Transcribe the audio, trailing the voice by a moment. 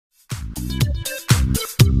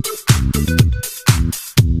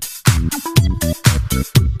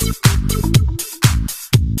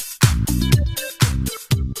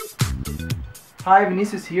Hi,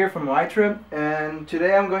 Vinicius here from WITRA, and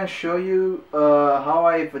today I'm going to show you how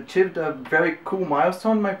I've achieved a very cool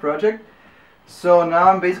milestone in my project. So now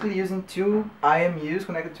I'm basically using two IMUs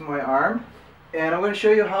connected to my arm, and I'm going to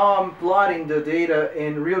show you how I'm plotting the data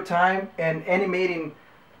in real time and animating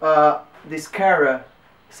the SCARA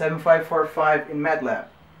 7545 in MATLAB.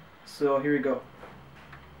 So here we go.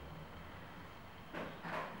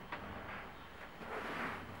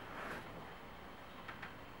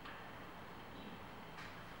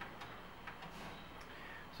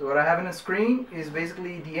 So what I have on the screen is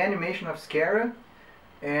basically the animation of SCARA,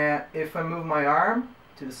 and if I move my arm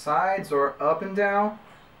to the sides or up and down,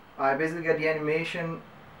 I basically get the animation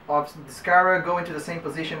of the SCARA going to the same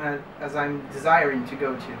position as I'm desiring to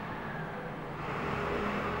go to.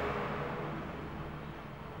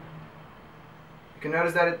 You can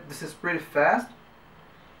notice that this is pretty fast,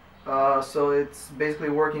 so it's basically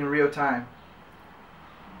working in real time.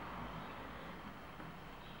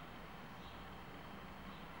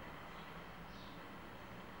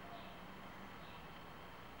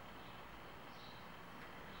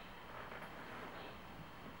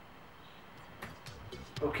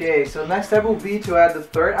 Okay, so next step will be to add the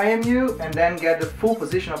third IMU and then get the full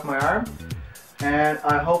position of my arm. And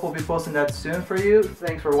I hope we'll be posting that soon for you.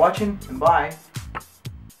 Thanks for watching and bye.